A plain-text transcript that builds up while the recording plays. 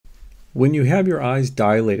When you have your eyes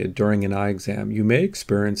dilated during an eye exam, you may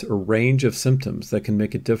experience a range of symptoms that can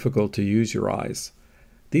make it difficult to use your eyes.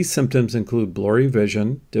 These symptoms include blurry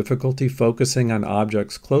vision, difficulty focusing on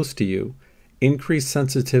objects close to you, increased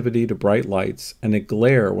sensitivity to bright lights, and a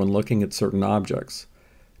glare when looking at certain objects.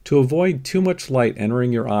 To avoid too much light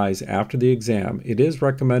entering your eyes after the exam, it is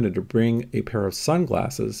recommended to bring a pair of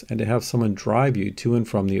sunglasses and to have someone drive you to and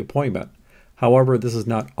from the appointment. However, this is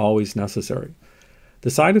not always necessary. The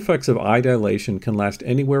side effects of eye dilation can last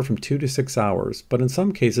anywhere from 2 to 6 hours, but in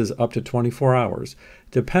some cases up to 24 hours,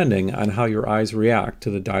 depending on how your eyes react to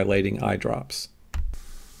the dilating eye drops.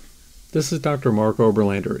 This is Dr. Mark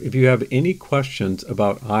Oberlander. If you have any questions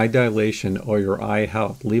about eye dilation or your eye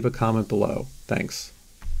health, leave a comment below. Thanks.